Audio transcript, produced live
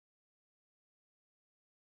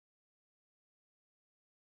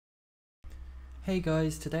Hey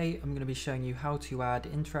guys, today I'm going to be showing you how to add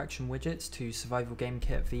interaction widgets to Survival Game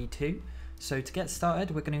Kit V2. So to get started,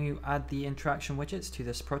 we're going to add the interaction widgets to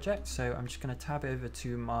this project. So I'm just going to tab over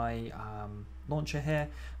to my launcher here.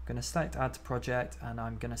 I'm going to select add to project and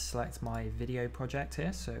I'm going to select my video project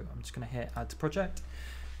here. So I'm just going to hit add to project.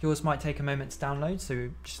 Yours might take a moment to download, so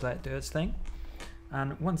just let it do its thing.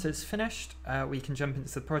 And once it's finished, we can jump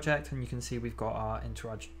into the project and you can see we've got our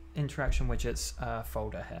interaction widgets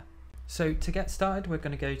folder here. So to get started, we're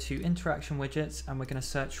going to go to Interaction Widgets and we're going to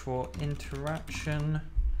search for Interaction,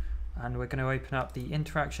 and we're going to open up the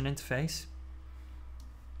Interaction interface.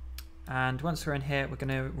 And once we're in here, we're going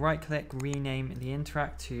to right click, rename the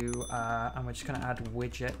Interact to, and we're just going to add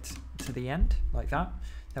widget to the end like that.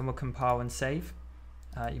 Then we'll compile and save.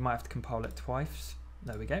 You might have to compile it twice.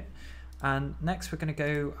 There we go. And next we're going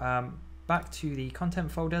to go back to the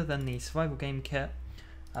content folder, then the Survival Game Kit,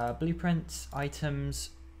 blueprints, items,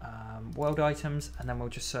 world items, and then we'll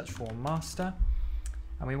just search for master,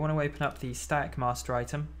 and we want to open up the static master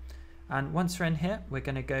item. And once we're in here, we're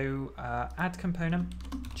going to go add component,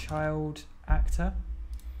 child actor,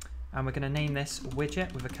 and we're going to name this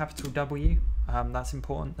widget with a capital W. That's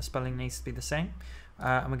important, the spelling needs to be the same.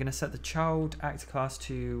 And we're going to set the child actor class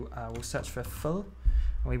to, we'll search for full,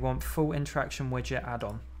 and we want full interaction widget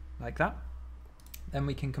add-on, like that. Then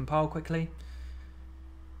we can compile quickly.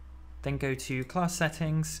 Then go to class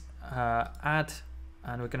settings, add,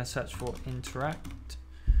 and we're going to search for interact,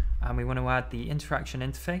 and we want to add the interaction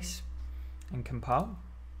interface and compile.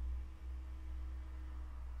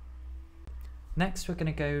 Next we're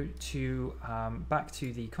going to go to back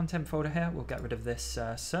to the content folder here. We'll get rid of this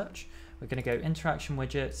search. We're going to go interaction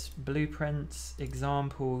widgets, blueprints,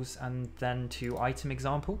 examples, and then to item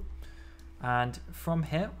example. And from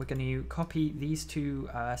here we're going to copy these two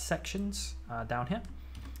sections down here.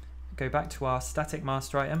 Go back to our static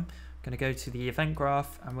master item. I'm going to go to the event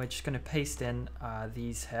graph and we're just going to paste in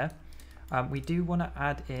these here. We do want to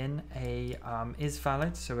add in a is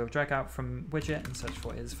valid, so we'll drag out from widget and search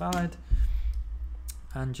for is valid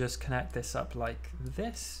and just connect this up like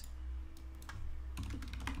this.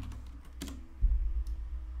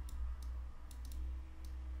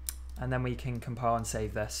 And then we can compile and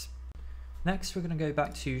save this. Next we're going to go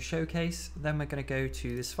back to showcase, then we're going to go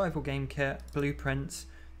to the survival game kit, blueprints,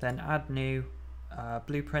 then add new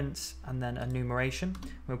blueprints, and then enumeration.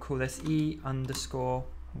 We'll call this E_,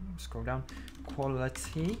 scroll down,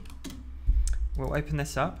 quality. We'll open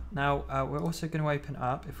this up. Now we're also going to open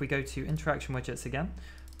up, if we go to interaction widgets again,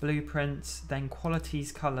 blueprints, then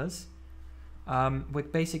qualities colors. We're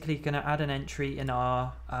basically going to add an entry in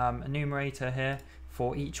our enumerator here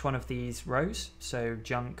for each one of these rows. So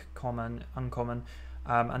junk, common, uncommon,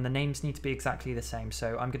 and the names need to be exactly the same.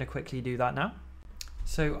 So I'm going to quickly do that now.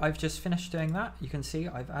 So I've just finished doing that. You can see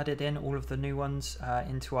I've added in all of the new ones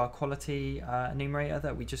into our quality enumerator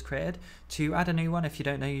that we just created. To add a new one, if you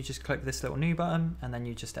don't know, you just click this little new button and then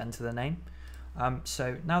you just enter the name.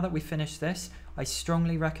 So now that we've finished this, I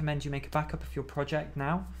strongly recommend you make a backup of your project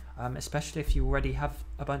now, especially if you already have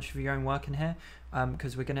a bunch of your own work in here,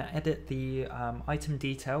 because we're going to edit the item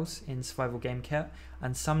details in Survival Game Kit,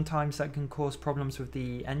 and sometimes that can cause problems with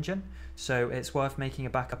the engine, so it's worth making a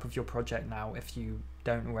backup of your project now if you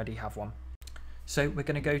don't already have one. So we're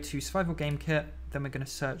going to go to Survival Game Kit, then we're going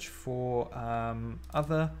to search for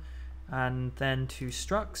other, and then to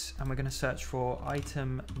structs, and we're going to search for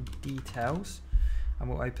item details, and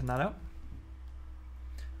we'll open that up.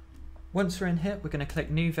 Once we're in here, we're going to click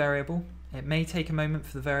new variable. It may take a moment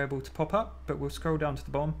for the variable to pop up, but we'll scroll down to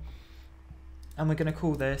the bottom and we're going to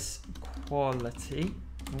call this quality,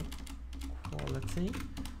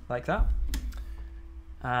 like that.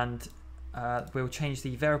 And we'll change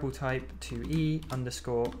the variable type to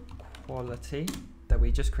E_quality that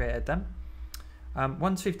we just created then.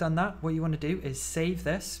 Once we've done that, what you want to do is save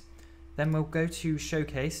this. Then we'll go to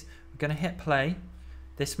showcase. We're going to hit play.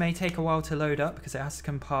 This may take a while to load up because it has to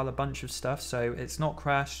compile a bunch of stuff, so it's not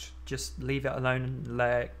crashed, just leave it alone and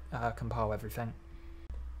let it compile everything.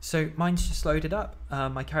 So mine's just loaded up,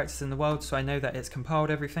 my character's in the world, so I know that it's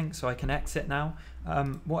compiled everything, so I can exit now.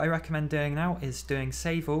 What I recommend doing now is doing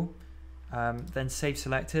save all, then save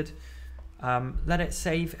selected. Let it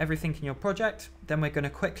save everything in your project, then we're going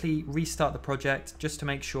to quickly restart the project just to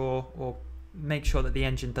make sure that the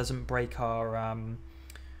engine doesn't break our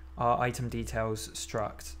item details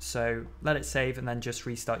struct. So let it save and then just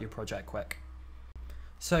restart your project quick.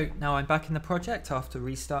 So now I'm back in the project after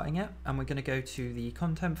restarting it, and we're going to go to the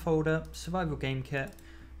content folder, survival game kit,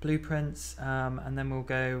 blueprints, and then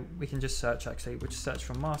we can just search, actually we'll just search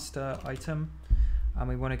for master item, and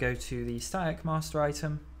we want to go to the static master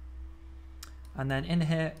item, And then in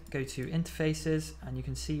here, go to interfaces, and you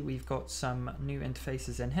can see we've got some new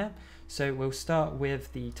interfaces in here. So we'll start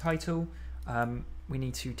with the title. We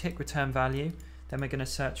need to tick return value. Then we're going to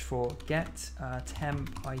search for get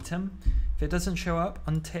temp item. If it doesn't show up,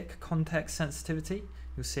 untick context sensitivity.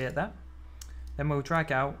 You'll see it there. Then we'll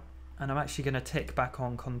drag out, and I'm actually going to tick back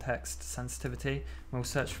on context sensitivity. We'll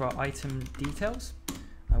search for item details,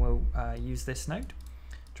 and we'll use this node.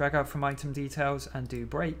 Drag out from item details and do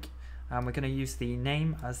break. And we're going to use the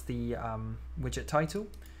name as the widget title.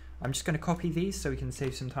 I'm just going to copy these so we can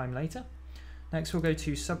save some time later. Next we'll go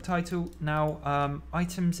to subtitle. Now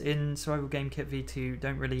items in Survival Game Kit V2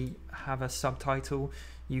 don't really have a subtitle.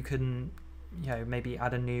 You can maybe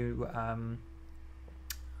add a new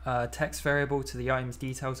text variable to the items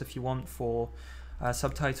details if you want for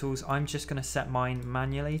subtitles. I'm just going to set mine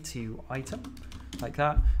manually to item, like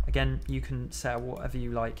that. Again, you can set whatever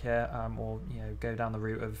you like here, or go down the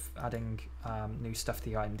route of adding new stuff to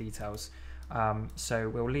the item details. So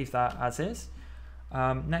we'll leave that as is.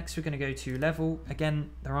 Next we're going to go to level.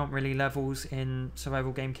 Again, there aren't really levels in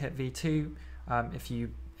Survival Game Kit V2. If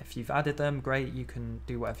you've added them, great, you can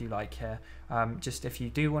do whatever you like here. Just if you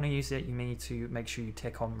do want to use it, you need to make sure you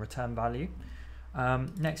tick on return value.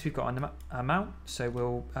 Next we've got an amount, so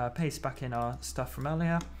we'll paste back in our stuff from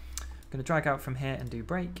earlier. I'm going to drag out from here and do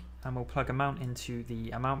break, and we'll plug amount into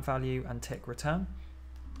the amount value and tick return.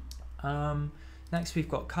 Next we've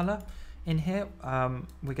got color. In here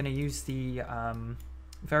we're going to use the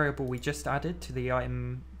variable we just added to the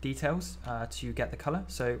item details to get the color.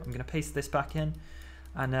 So I'm going to paste this back in,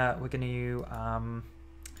 and we're going to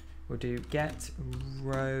we'll do get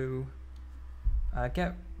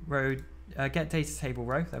data table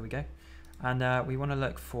row. There we go. And we want to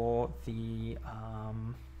look for the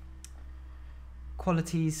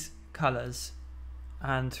qualities colors,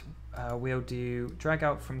 and we'll do drag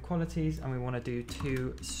out from qualities, and we want to do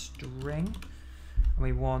to string, and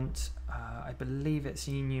we want I believe it's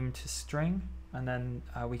union to string, and then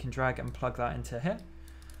we can drag and plug that into here,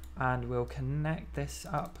 and we'll connect this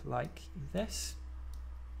up like this.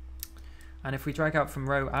 And if we drag out from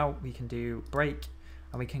row out, we can do break,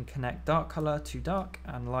 and we can connect dark color to dark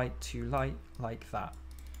and light to light like that.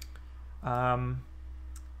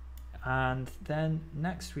 And then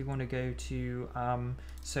next we want to go to,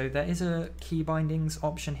 so there is a key bindings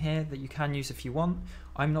option here that you can use if you want.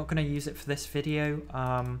 I'm not going to use it for this video,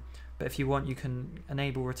 but if you want, you can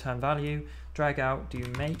enable return value, drag out, do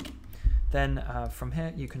make. Then from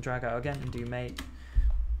here you can drag out again and do make,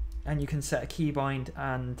 and you can set a key bind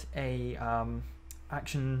and a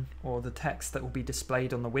action or the text that will be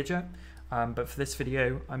displayed on the widget. But for this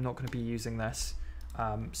video, I'm not going to be using this,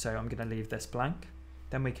 so I'm going to leave this blank.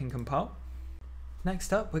 Then we can compile.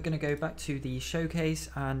 Next up, we're going to go back to the showcase,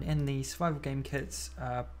 and in the Survival Game Kits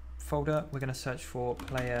folder, we're going to search for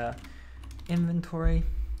player inventory.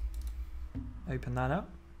 Open that up.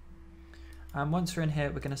 And once we're in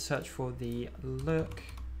here, we're going to search for the look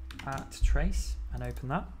at trace and open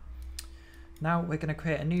that. Now we're going to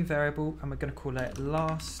create a new variable, and we're going to call it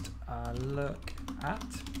last look at.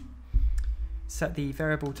 Set the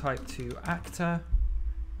variable type to actor.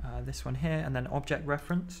 This one here, and then object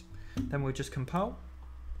reference. Then we'll just compile.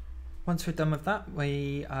 Once we're done with that,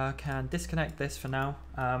 we can disconnect this for now.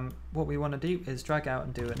 What we want to do is drag out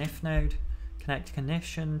and do an if node, connect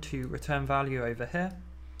condition to return value over here,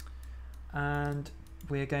 and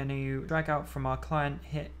we're going to drag out from our client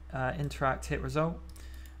hit interact hit result,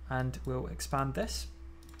 and we'll expand this.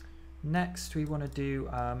 Next we want to do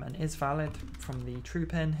an is valid from the true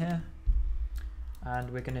pin here,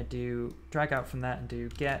 and we're going to do drag out from that and do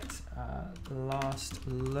get last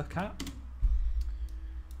look at.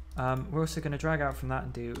 We're also going to drag out from that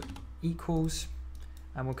and do equals,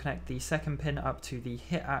 and we'll connect the second pin up to the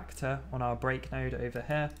hit actor on our break node over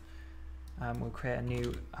here, and we'll create a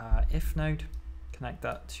new if node, connect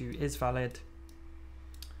that to is valid.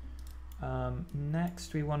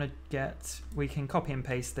 Next we want to we can copy and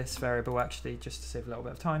paste this variable actually just to save a little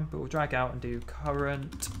bit of time, but we'll drag out and do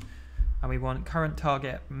current, and we want current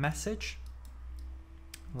target message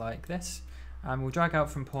like this, and we'll drag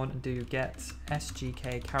out from pawn and do get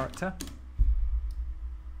SGK character.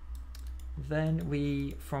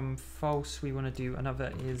 Then from false we want to do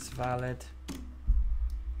another is valid,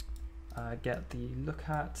 get the look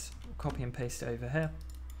at, copy and paste it over here.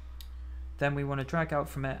 Then we want to drag out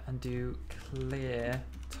from it and do clear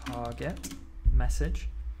target message,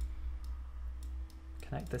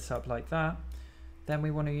 connect this up like that. Then we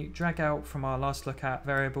want to drag out from our last look at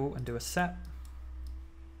variable and do a set,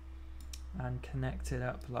 and connect it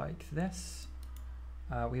up like this.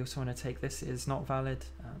 We also want to take this is not valid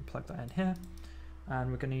and plug that in here.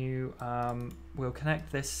 and we're going to we'll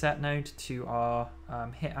connect this set node to our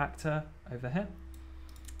hit actor over here.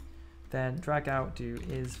 Then drag out, do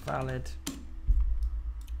is valid.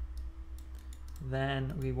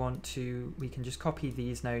 Then we can just copy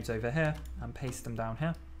these nodes over here and paste them down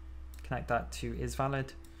here. Connect that to is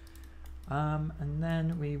valid. And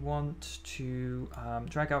then we want to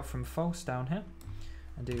drag out from false down here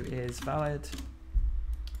and do is valid.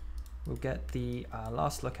 We'll get the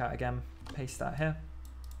last lookout again, paste that here.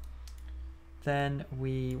 Then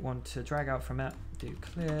we want to drag out from it, do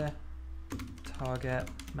clear target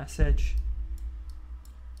message.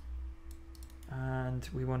 And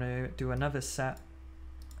we want to do another set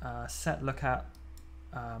lookout,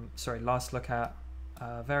 last lookout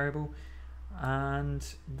variable. And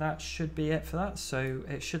that should be it for that. So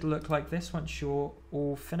it should look like this once you're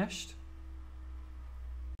all finished.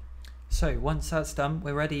 So once that's done,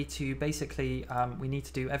 we're ready to basically, we need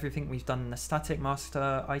to do everything we've done in the static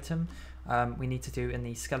master item. We need to do in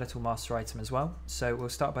the skeletal master item as well. So we'll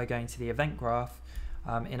start by going to the event graph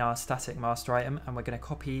in our static master item, and we're going to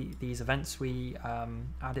copy these events we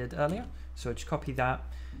added earlier. So we'll just copy that.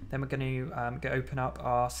 Then we're going to open up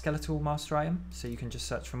our skeletal master item. So you can just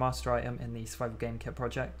search for master item in the survival game kit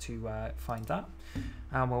project to find that.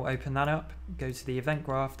 And we'll open that up, go to the event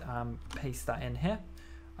graph and paste that in here.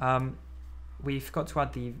 We forgot to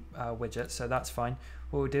add the widget, so that's fine.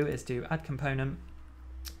 What we'll do is do add component,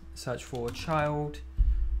 search for child,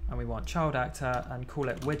 and we want child actor, and call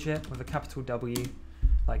it widget with a capital W,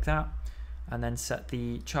 like that. And then set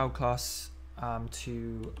the child class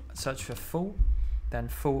to search for full, then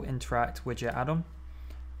full interact widget add-on.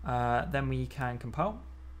 Then we can compile.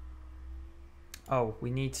 Oh,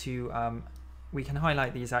 we need to, we can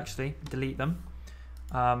highlight these actually, delete them.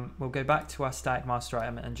 We'll go back to our static master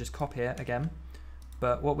item and just copy it again.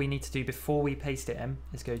 But what we need to do before we paste it in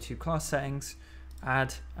is go to class settings,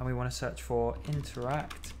 add, and we want to search for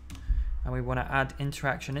interact, and we want to add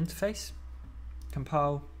interaction interface,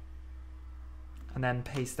 compile, and then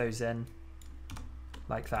paste those in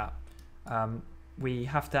like that. We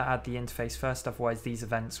have to add the interface first, otherwise these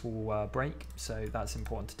events will break, so that's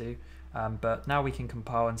important to do. But now we can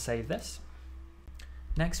compile and save this.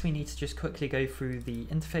 Next, we need to just quickly go through the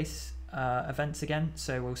interface events again.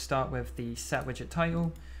 So we'll start with the set widget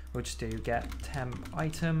title. We'll just do get temp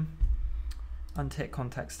item, untick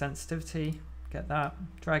context sensitivity, get that,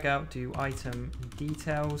 drag out, do item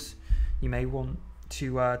details. You may want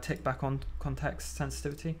to tick back on context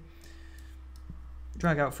sensitivity.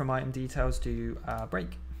 Drag out from item details, do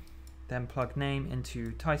break, then plug name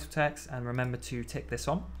into title text, and remember to tick this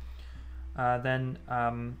on. Then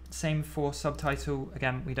same for subtitle.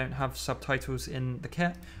 Again, we don't have subtitles in the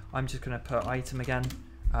kit. I'm just going to put item again,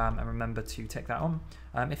 and remember to tick that on.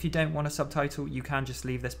 If you don't want a subtitle, you can just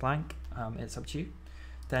leave this blank. It's up to you.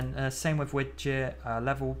 Then same with widget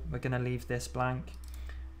level, we're going to leave this blank.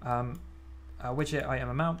 Widget item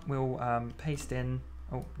amount, we'll paste in.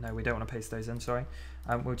 Oh no, we don't want to paste those in, sorry.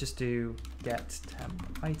 We'll just do get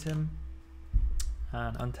temp item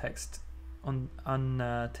and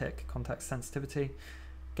untick context sensitivity,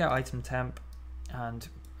 get item temp, and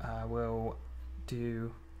we'll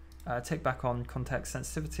do tick back on context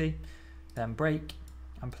sensitivity, then break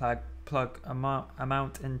and plug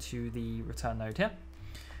amount into the return node here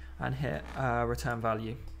and hit return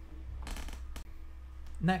value.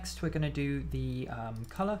 Next, we're going to do the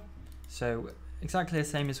color. So exactly the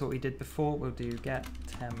same as what we did before. We'll do get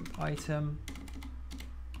temp item,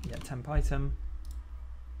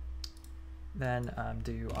 then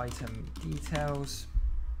do item details,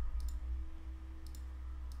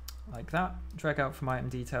 like that. Drag out from item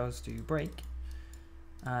details, do break,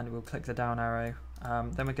 and we'll click the down arrow.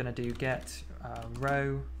 Then we're going to do get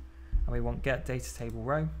row, and we want get data table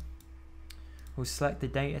row. We'll select the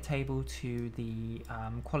data table to the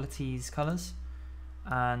qualities colors,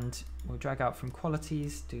 and we'll drag out from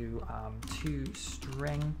qualities, do to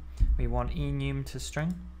string. We want enum to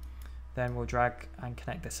string. Then we'll drag and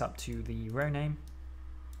connect this up to the row name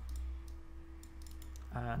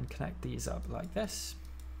and connect these up like this.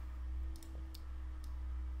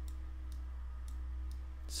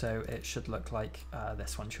 So it should look like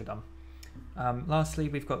this one should done. Lastly,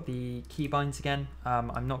 we've got the keybinds again.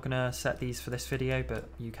 I'm not going to set these for this video, but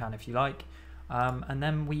you can if you like. And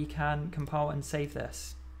then we can compile and save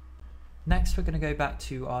this. Next, we're going to go back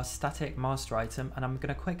to our static master item, and I'm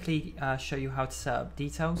going to quickly show you how to set up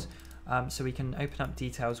details. So we can open up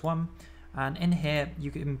details 1, and in here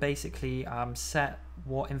you can basically set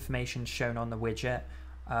what information is shown on the widget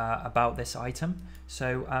about this item.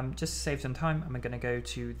 So just to save some time, I'm going to go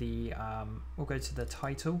to the we'll go to the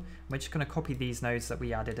title. We're just going to copy these nodes that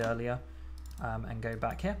we added earlier and go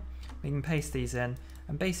back here. We can paste these in,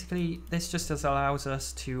 and basically this just allows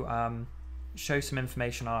us to show some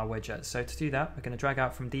information on our widget. So to do that, we're going to drag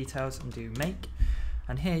out from details and do make,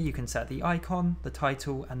 and here you can set the icon, the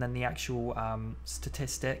title, and then the actual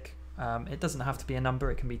statistic. It doesn't have to be a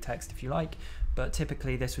number, it can be text if you like, but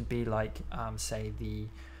typically this would be like say the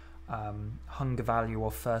hunger value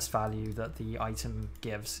or thirst value that the item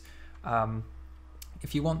gives.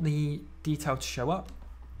 If you want the detail to show up,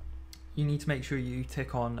 you need to make sure you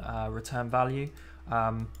tick on return value.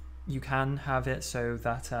 You can have it so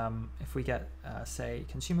that if we get say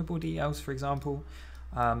consumable details, for example,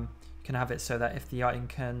 you can have it so that if the item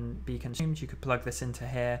can be consumed, you could plug this into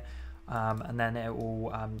here, and then it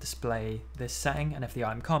will display this setting, and if the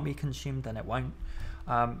item can't be consumed, then it won't.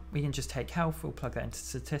 We can just take health, we'll plug that into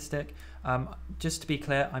statistic. Just to be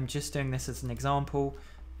clear, I'm just doing this as an example.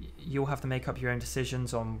 You'll have to make up your own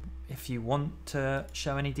decisions on if you want to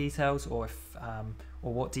show any details, or if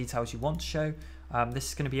or what details you want to show. This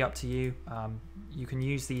is going to be up to you. You can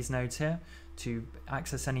use these nodes here to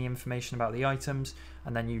access any information about the items,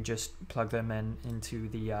 and then you just plug them into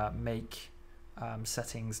the make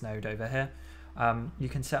settings node over here. You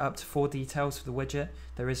can set up to 4 details for the widget.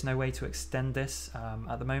 There is no way to extend this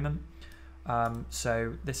at the moment.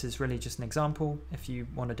 So this is really just an example. If you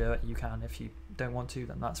want to do it, you can. If you don't want to,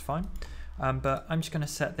 then that's fine. But I'm just going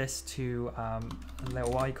to set this to a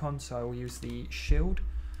little icon, so I will use the shield,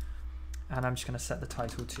 and I'm just going to set the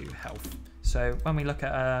title to health. So when we look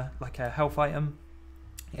at like a health item,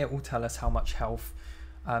 it will tell us how much health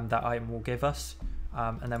that item will give us,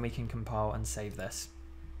 and then we can compile and save this.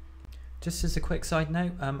 Just as a quick side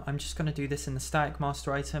note, I'm just going to do this in the static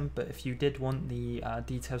master item, but if you did want the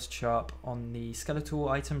details to show up on the skeletal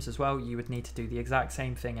items as well, you would need to do the exact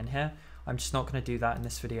same thing in here. I'm just not going to do that in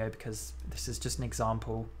this video because this is just an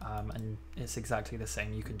example, and it's exactly the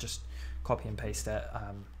same. You can just copy and paste it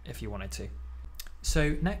if you wanted to.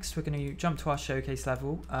 So next we're going to jump to our showcase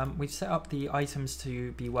level. We've set up the items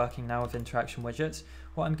to be working now with interaction widgets.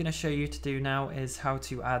 What I'm going to show you to do now is how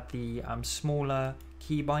to add the smaller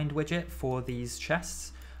keybind widget for these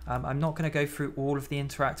chests. I'm not going to go through all of the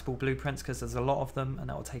interactable blueprints because there's a lot of them and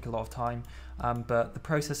that will take a lot of time, but the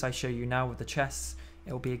process I show you now with the chests,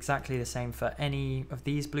 it will be exactly the same for any of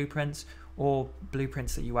these blueprints or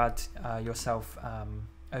blueprints that you add yourself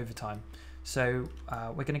over time. So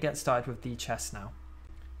we're going to get started with the chests now.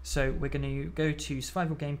 So we're going to go to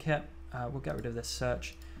survival game kit, we'll get rid of this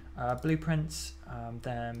search, blueprints,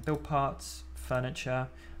 then build parts, furniture,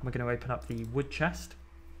 and we're going to open up the wood chest,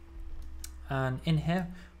 and in here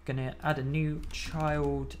we're going to add a new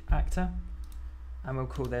child actor, and we'll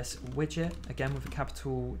call this widget, again with a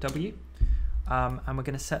capital W, and we're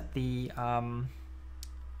going to set the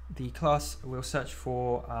class, we'll search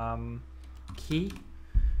for key,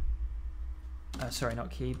 sorry, not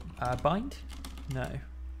key, bind, no,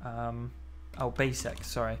 oh, basic,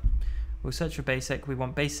 sorry, we'll search for basic. We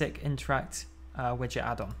want basic interact widget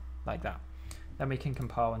add-on, like that. Then we can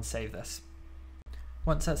compile and save this.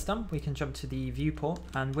 Once that's done, we can jump to the viewport,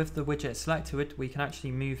 and with the widget selected, we can actually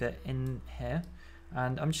move it in here.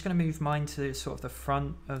 And I'm just going to move mine to sort of the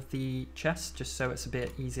front of the chest, just so it's a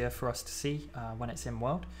bit easier for us to see when it's in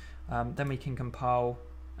world. Then we can compile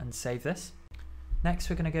and save this. Next,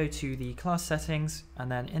 we're going to go to the class settings,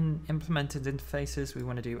 and then in implemented interfaces, we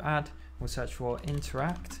want to do add. We'll search for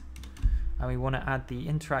interact, and we want to add the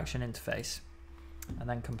interaction interface, and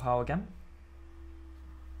then compile again.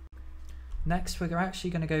 Next, we're actually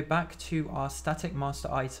going to go back to our static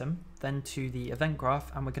master item, then to the event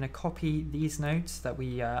graph, and we're going to copy these nodes that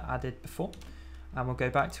we added before, and we'll go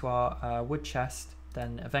back to our wood chest,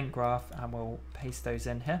 then event graph, and we'll paste those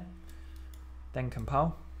in here, then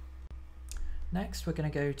compile. Next, we're going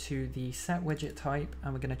to go to the set widget type,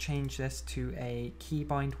 and we're going to change this to a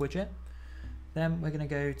keybind widget. Then we're going to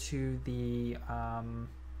go to the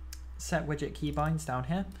set widget keybinds down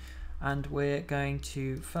here, and we're going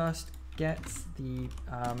to first get the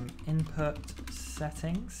input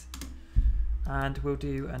settings, and we'll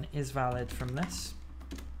do an isValid from this,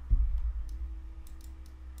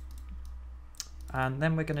 and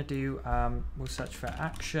then we're going to do we'll search for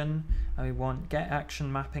action, and we want get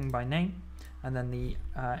action mapping by name, and then the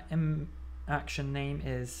action name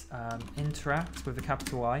is interact with a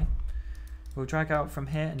capital I. We'll drag out from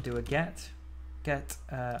here and do a get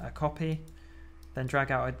a copy, then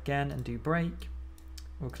drag out again and do break.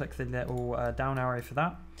 We'll click the little down arrow for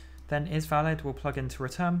that. Then isValid we'll plug into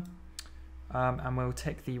return, and we'll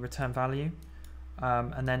tick the return value.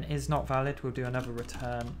 And then isNotValid we'll do another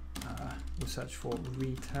return. We'll search for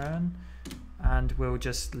return, and we'll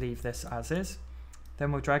just leave this as is.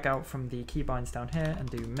 Then we'll drag out from the keybinds down here and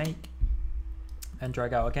do make, and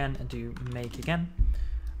drag out again and do make again.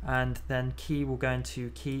 And then key will go into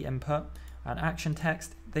key input, and action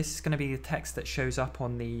text. This is going to be the text that shows up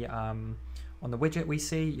on the widget we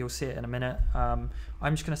see. You'll see it in a minute. I'm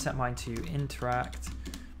just going to set mine to interact.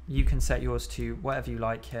 You can set yours to whatever you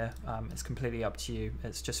like here. It's completely up to you.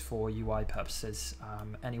 It's just for UI purposes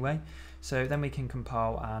anyway. So then we can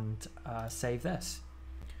compile and save this.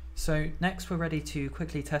 So next we're ready to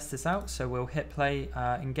quickly test this out. So we'll hit play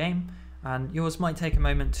in game, and yours might take a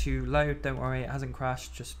moment to load. Don't worry, it hasn't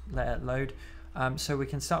crashed, just let it load. So we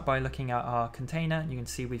can start by looking at our container. You can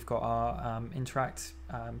see we've got our interact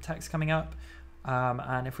text coming up.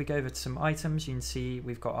 And if we go over to some items, you can see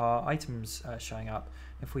we've got our items showing up.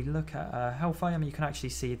 If we look at health item, you can actually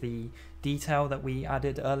see the detail that we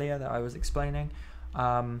added earlier that I was explaining.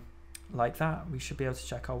 Like that, we should be able to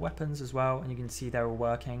check our weapons as well, and you can see they're all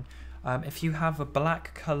working. If you have a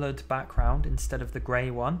black colored background instead of the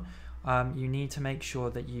gray one, you need to make sure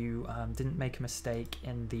that you didn't make a mistake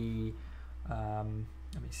in the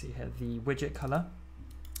let me see here, the widget color.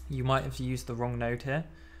 You might have used the wrong node here.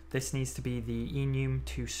 This needs to be the enum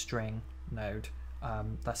to string node.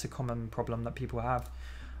 That's a common problem that people have.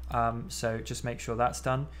 So just make sure that's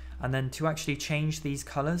done. And then to actually change these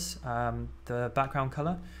colors, the background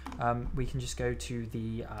color, we can just go to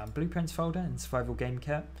the blueprints folder in Survival Game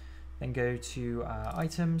Kit, then go to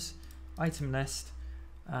items, item list,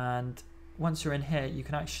 and once you're in here, you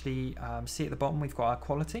can actually see at the bottom we've got our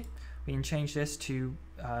quality. We can change this to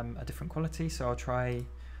a different quality, so I'll try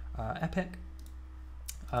epic.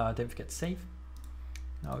 Don't forget to save.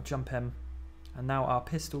 Now I'll jump in, and now our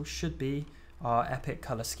pistol should be our epic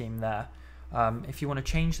color scheme there. If you want to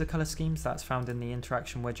change the color schemes, that's found in the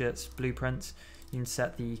interaction widgets blueprints. You can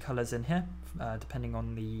set the colors in here depending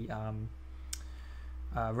on the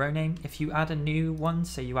row name. If you add a new one,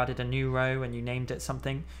 say you added a new row and you named it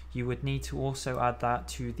something, you would need to also add that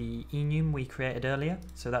to the enum we created earlier.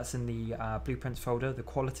 So that's in the blueprints folder, the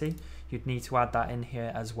quality. You'd need to add that in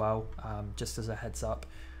here as well, just as a heads up,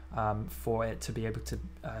 for it to be able to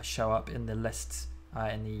show up in the lists,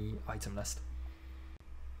 in the item list.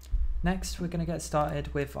 Next, we're going to get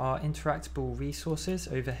started with our interactable resources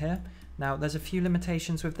over here. Now, there's a few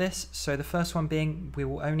limitations with this. So the first one being, we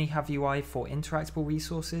will only have UI for interactable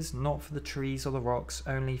resources, not for the trees or the rocks,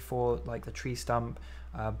 only for like the tree stump,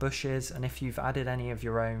 bushes. And if you've added any of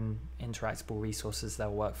your own interactable resources, they'll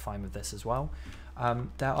work fine with this as well.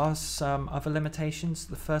 There are some other limitations.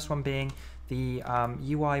 The first one being the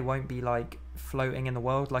UI won't be like floating in the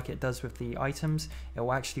world like it does with the items. It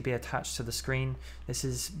will actually be attached to the screen. This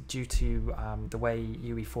is due to the way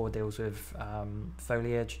UE4 deals with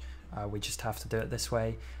foliage. We just have to do it this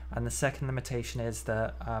way. And the second limitation is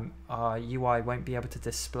that our UI won't be able to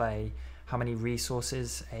display how many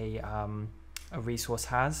resources a resource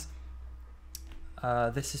has.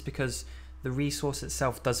 This is because the resource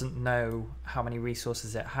itself doesn't know how many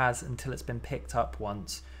resources it has until it's been picked up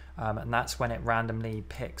once. And that's when it randomly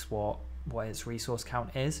picks what its resource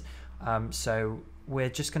count is. So we're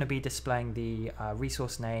just going to be displaying the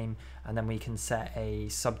resource name, and then we can set a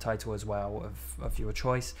subtitle as well of your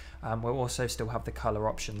choice. We'll also still have the color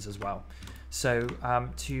options as well. So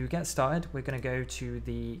to get started, we're going to go to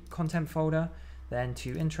the content folder, then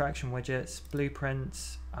to interaction widgets,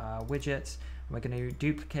 blueprints, widgets, and we're going to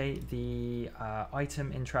duplicate the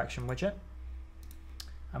item interaction widget,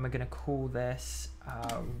 and we're going to call this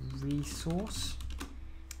resource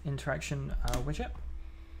interaction widget,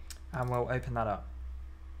 and we'll open that up.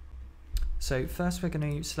 So first we're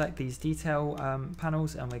going to select these detail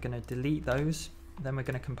panels, and we're going to delete those. Then we're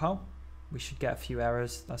going to compile. We should get a few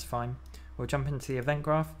errors, that's fine. We'll jump into the event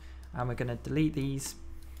graph, and we're going to delete these.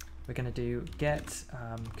 We're going to do get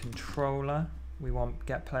controller. We want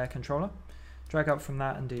get player controller. Drag up from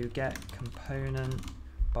that and do get component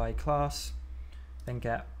by class, then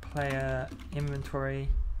get player inventory,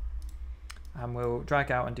 and we'll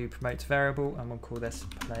drag out and do promote to variable, and we'll call this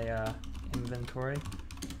player inventory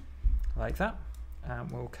like that, and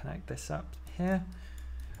we'll connect this up here.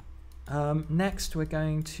 Next we're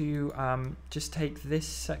going to just take this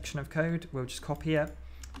section of code, we'll just copy it,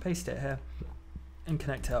 paste it here, and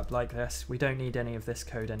connect it up like this. We don't need any of this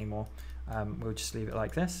code anymore. We'll just leave it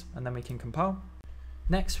like this, and then we can compile.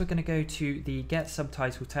 Next we're going to go to the get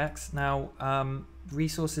subtitle text. Now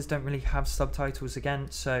resources don't really have subtitles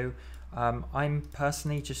again, so I'm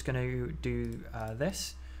personally just going to do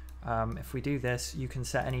this. If we do this, you can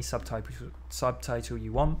set any subtitle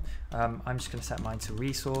you want. I'm just going to set mine to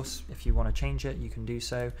resource. If you want to change it, you can do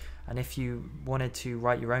so. And if you wanted to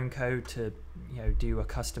write your own code to, do a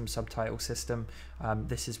custom subtitle system,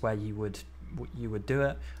 this is where you would do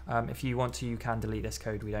it. If you want to, you can delete this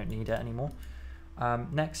code. We don't need it anymore.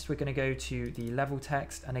 Next, we're going to go to the level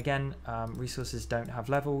text, and again, resources don't have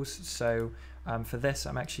levels, so for this,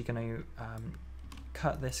 I'm actually going to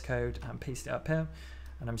cut this code and paste it up here,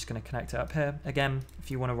 and I'm just going to connect it up here. Again,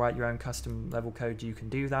 if you want to write your own custom level code, you can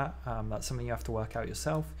do that. That's something you have to work out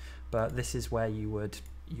yourself, but this is where you would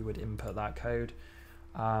input that code.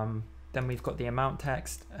 Then we've got the amount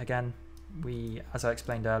text. Again, as I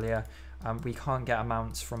explained earlier, we can't get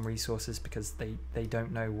amounts from resources because they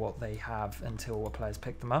don't know what they have until a player's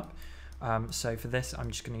picked them up. So for this,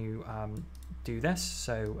 I'm just going to do this.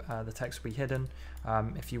 So the text will be hidden.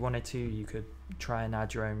 If you wanted to, you could try and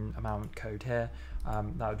add your own amount code here.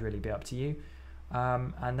 That would really be up to you.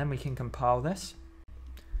 And then we can compile this.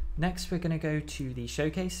 Next, we're going to go to the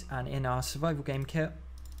showcase, and in our survival game kit,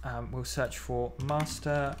 we'll search for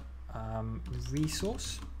master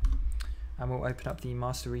resource, and we'll open up the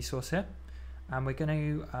master resource here, and we're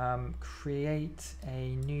going to create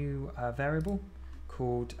a new variable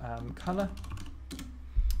called color,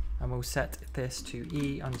 and we'll set this to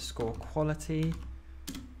e_quality.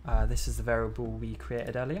 This is the variable we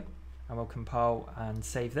created earlier, and we'll compile and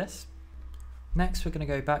save this. Next, we're going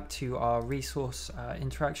to go back to our resource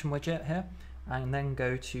interaction widget here, and then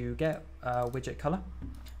go to get widget color,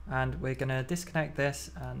 and we're going to disconnect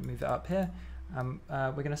this and move it up here.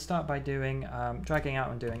 We're going to start by doing dragging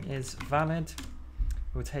out and doing is valid.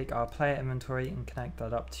 We'll take our player inventory and connect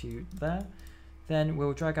that up to there. Then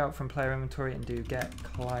we'll drag out from player inventory and do get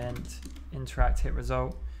client interact hit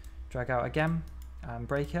result. Drag out again and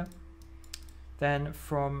break it. Then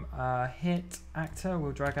from hit actor,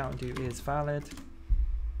 we'll drag out and do is valid.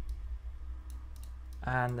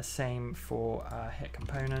 And the same for hit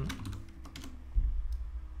component.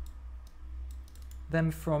 Then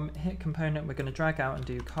from hit component, we're going to drag out and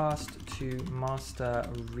do cast to master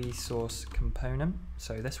resource component.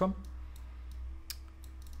 So this one.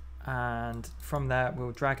 And from there,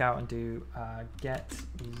 we'll drag out and do get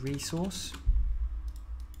resource.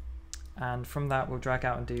 And from that, we'll drag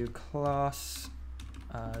out and do class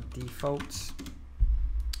defaults.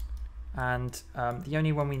 And the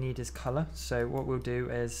only one we need is color. So what we'll do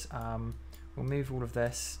is we'll move all of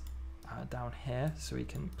this down here so we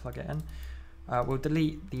can plug it in. We'll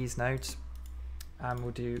delete these nodes, and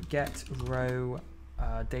we'll do get row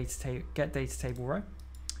get data table row.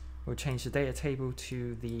 We'll change the data table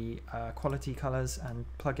to the quality colors and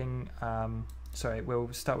plugging.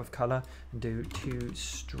 We'll start with color and do to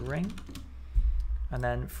string, and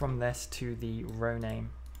then from this to the row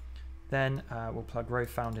name. Then we'll plug row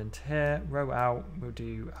found into here. Row out, we'll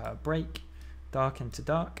do break dark into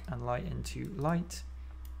dark and light into light.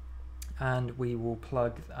 And we will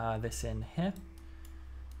plug this in here.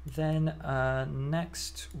 Then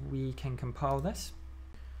next we can compile this.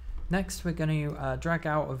 Next we're going to drag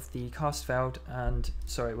out of the cast failed, and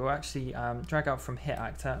we'll actually drag out from hit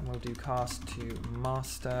actor, and we'll do cast to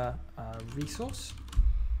master resource,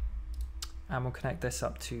 and we'll connect this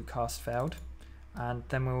up to cast failed, and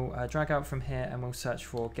then we'll drag out from here and we'll search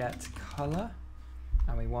for get color,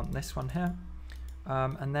 and we want this one here.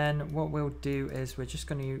 And then what we'll do is we're just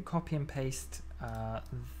going to copy and paste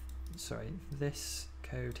this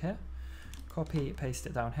code here, copy, paste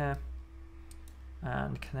it down here,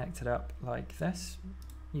 and connect it up like this.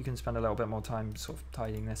 You can spend a little bit more time sort of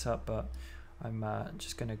tidying this up, but I'm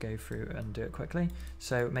just going to go through and do it quickly.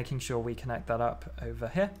 So making sure we connect that up over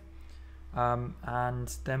here,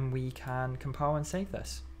 and then we can compile and save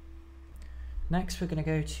this. Next we're going to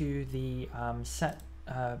go to the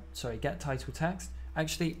get title text.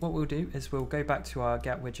 Actually, what we'll do is we'll go back to our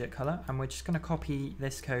get widget color, and we're just going to copy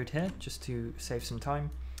this code here just to save some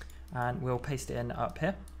time, and we'll paste it in up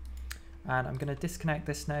here. And I'm going to disconnect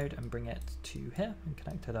this node and bring it to here and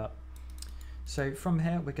connect it up. So from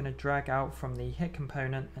here, we're going to drag out from the hit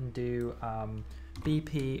component and do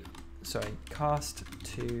cast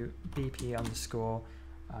to BP underscore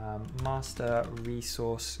master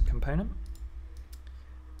resource component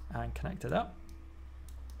and connect it up.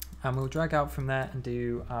 And we'll drag out from there and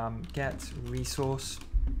do get resource.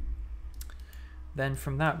 Then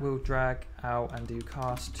from that, we'll drag out and do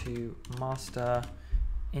cast to master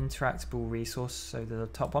interactable resource, so the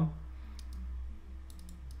top one,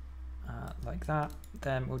 like that.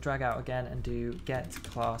 Then we'll drag out again and do get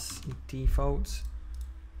class default.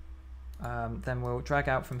 Then we'll drag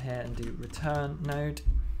out from here and do return node,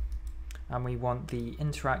 and we want the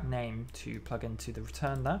interact name to plug into the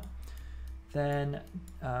return there. Then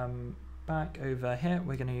back over here,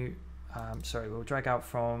 we're going to we'll drag out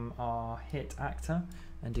from our hit actor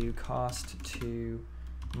and do cast to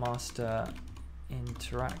master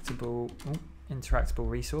interactable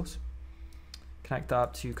resource, connect that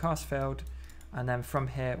up to cast failed, And then from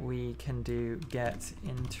here we can do get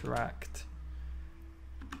interact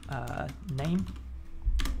name,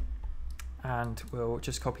 and we'll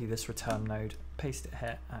just copy this return node, paste it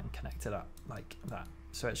here and connect it up like that.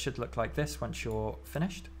 So it should look like this once you're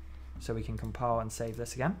finished. So we can compile and save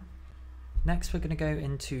this again. Next we're going to go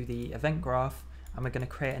into the event graph and we're going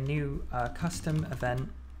to create a new custom event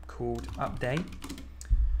called update.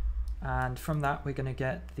 And from that we're going to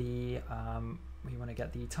get the we want to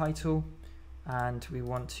get the title, and we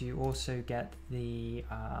want to also get the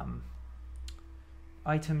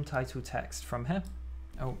item title text from here.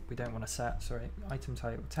 Oh, we don't want to set, sorry, item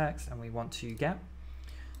title text, and we want to get.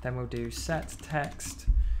 Then we'll do set text,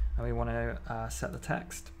 and we want to set the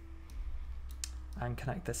text and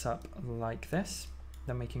connect this up like this.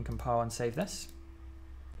 Then we can compile and save this.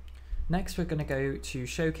 Next we're going to go to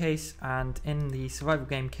showcase, and in the survival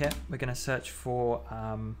game kit we're going to search for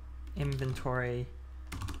inventory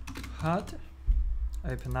HUD.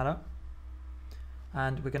 Open that up,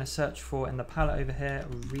 and we're going to search for, in the palette over here,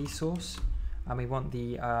 resource, and we want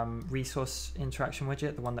the resource interaction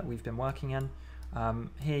widget, the one that we've been working in.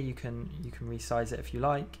 Here you can resize it if you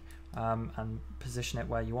like, and position it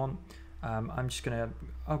where you want. I'll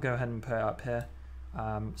go ahead and put it up here,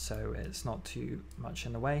 so it's not too much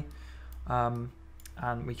in the way, and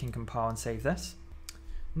we can compile and save this.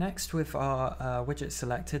 Next, with our widget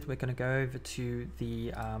selected, we're going to go over to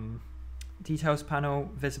the details panel,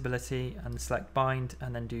 visibility, and select bind,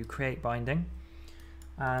 and then do create binding.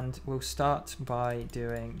 And we'll start by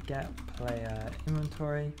doing get player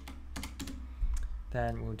inventory,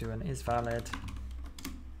 then we'll do an isValid,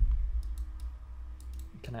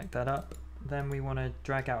 connect that up. Then we want to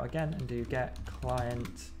drag out again and do get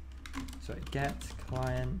client.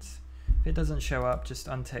 If it doesn't show up, just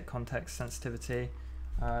untick context sensitivity.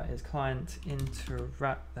 Is client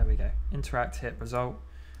interact, there we go, interact hit result.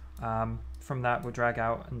 From that we'll drag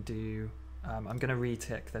out and do, I'm going to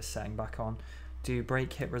retick this setting back on, do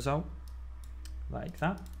break hit result, like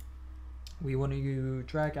that. We want to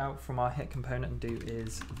drag out from our hit component and do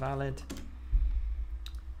is valid.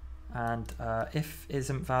 And if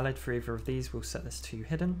isn't valid for either of these, we'll set this to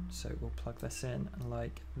hidden. So we'll plug this in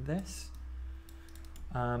like this.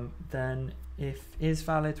 Then if is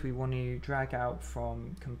valid, we want to drag out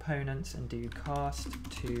from components and do cast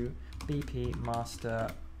to BP master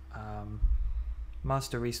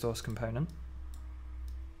master resource component,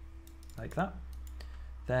 like that.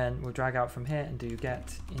 Then we'll drag out from here and do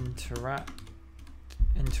get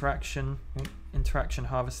interaction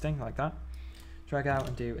harvesting, like that. Drag out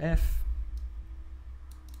and do if,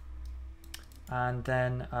 and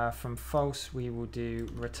then from false we will do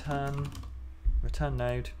return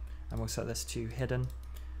node, and we'll set this to hidden.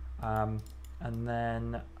 And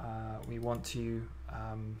then we want to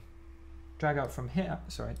drag out from hit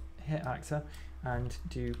actor and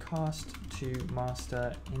do cast to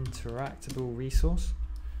master interactable resource.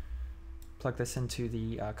 Plug this into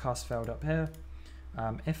the cast field up here.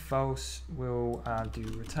 If false, we'll do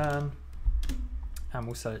return, and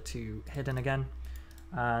we'll set it to hidden again.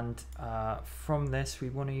 And from this we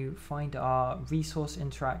want to find our resource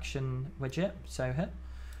interaction widget. So here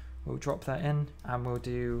we'll drop that in, and we'll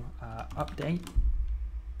do update,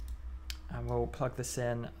 and we'll plug this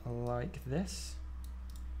in like this.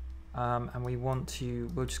 And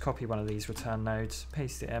we'll just copy one of these return nodes,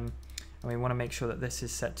 paste it in, and we want to make sure that this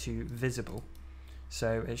is set to visible.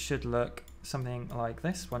 So it should look something like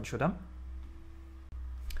this once you're done.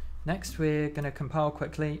 Next we're going to compile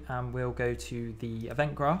quickly, and we'll go to the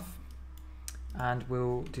event graph, and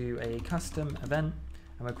we'll do a custom event,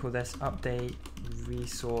 and we'll call this update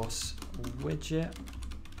resource widget,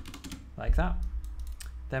 like that.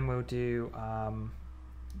 Then we'll do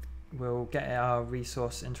we'll get our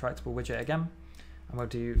resource interactable widget again, and we'll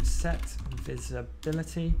do set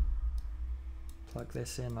visibility, plug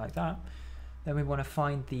this in like that. Then we want to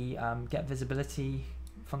find the get visibility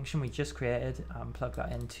function we just created and plug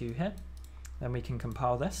that into here. Then we can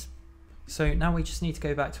compile this. So now we just need to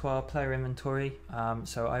go back to our player inventory.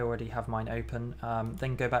 So I already have mine open.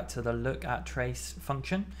 Then go back to the look at trace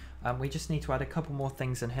function. We just need to add a couple more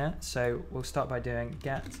things in here. So we'll start by doing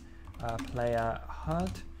get player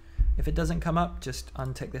HUD. If it doesn't come up, just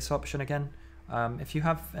untick this option again. If you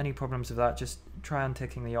have any problems with that, just try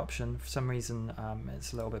unticking the option. For some reason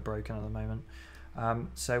it's a little bit broken at the moment.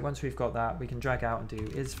 So once we've got that, we can drag out and do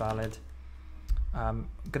is valid. I'm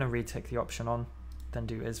going to retick the option on, then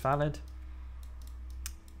do is valid.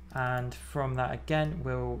 And from that again,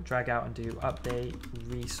 we'll drag out and do update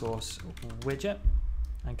resource widget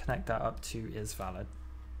and connect that up to is valid.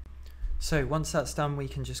 So once that's done, we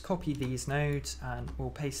can just copy these nodes and we'll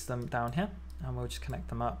paste them down here. and we'll just connect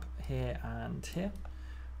them up here and here.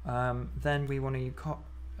 Then we want to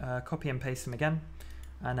copy and paste them again,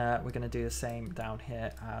 and we're going to do the same down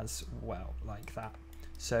here as well, like that.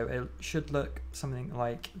 So it should look something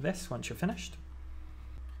like this once you're finished.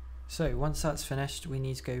 So once that's finished, we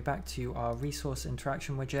need to go back to our resource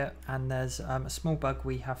interaction widget, and there's a small bug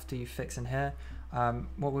we have to fix in here.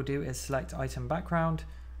 What we'll do is select item background,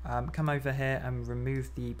 come over here and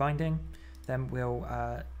remove the binding. Then we'll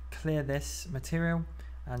clear this material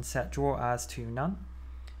and set draw as to none.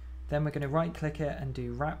 Then we're going to right click it and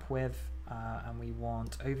do wrap with, and we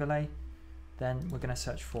want overlay. Then we're going to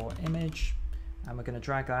search for image, and we're going to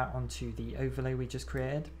drag that onto the overlay we just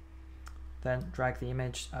created. Then drag the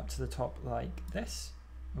image up to the top like this.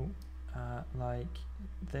 Like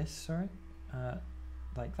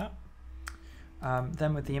that.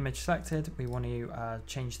 Then with the image selected, we want to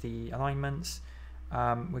change the alignments.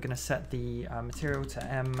 We're going to set the material to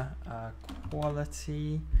M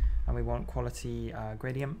quality, and we want quality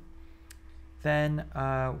gradient. Then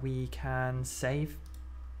we can save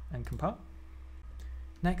and compile.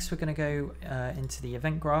 Next, we're going to go into the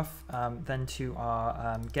event graph, then to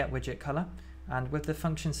our get widget color. And with the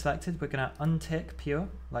function selected, we're going to untick pure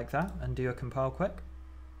like that and do a compile quick.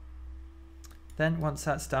 Then once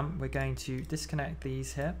that's done, we're going to disconnect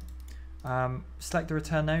these here. Select the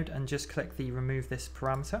return node and just click the remove this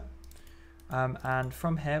parameter. And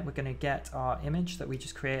from here, we're going to get our image that we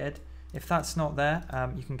just created. If that's not there,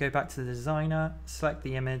 you can go back to the designer, select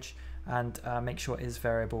the image, and make sure is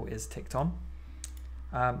variable is ticked on.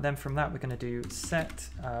 Then from that, we're going to do set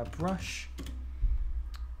brush,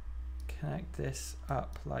 connect this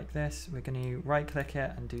up like this. We're going to right click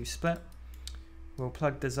it and do split. We'll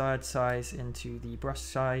plug desired size into the brush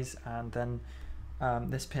size, and then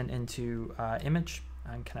this pin into image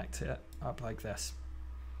and connect it up like this.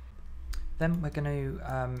 Then we're going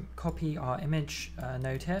to copy our image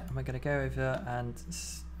node here, and we're going to go over and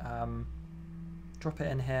drop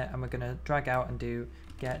it in here, and we're going to drag out and do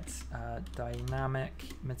get dynamic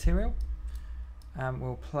material, and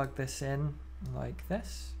we'll plug this in like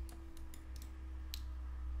this.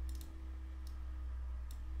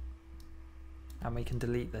 And we can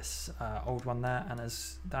delete this old one there, and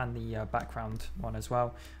the background one as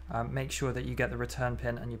well. Make sure that you get the return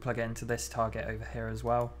pin and you plug it into this target over here as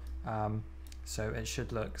well. So it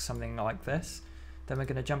should look something like this. Then we're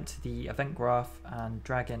going to jump to the event graph and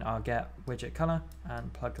drag in our get widget color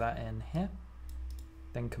and plug that in here.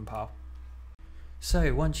 Then compile.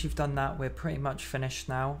 So once you've done that, we're pretty much finished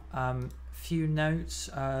now. Few notes: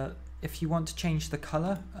 if you want to change the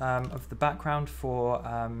color of the background for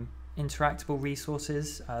interactable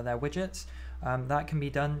resources, their widgets, that can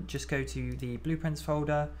be done. Just go to the blueprints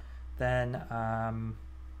folder, then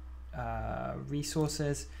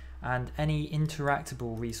resources, and any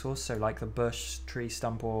interactable resource, so like the bush, tree,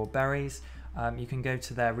 stump, or berries, you can go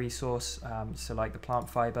to their resource. So like the plant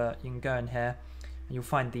fiber, you can go in here and you'll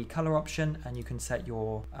find the color option, and you can set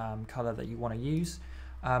your color that you want to use.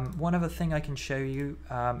 One other thing I can show you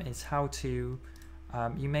is how to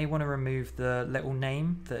you may want to remove the little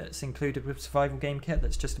name that's included with Survival Game Kit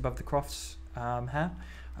that's just above the cross here.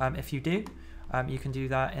 If you do, you can do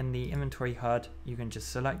that in the inventory HUD. You can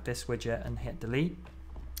just select this widget and hit delete.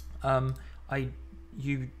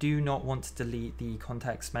 You do not want to delete the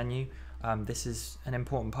context menu. This is an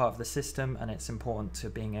important part of the system, and it's important to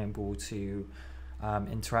being able to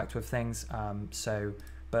interact with things.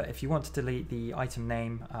 But if you want to delete the item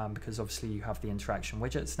name, because obviously you have the interaction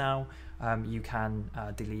widgets now, you can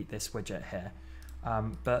delete this widget here.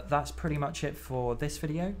 But that's pretty much it for this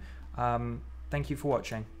video. Thank you for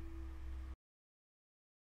watching.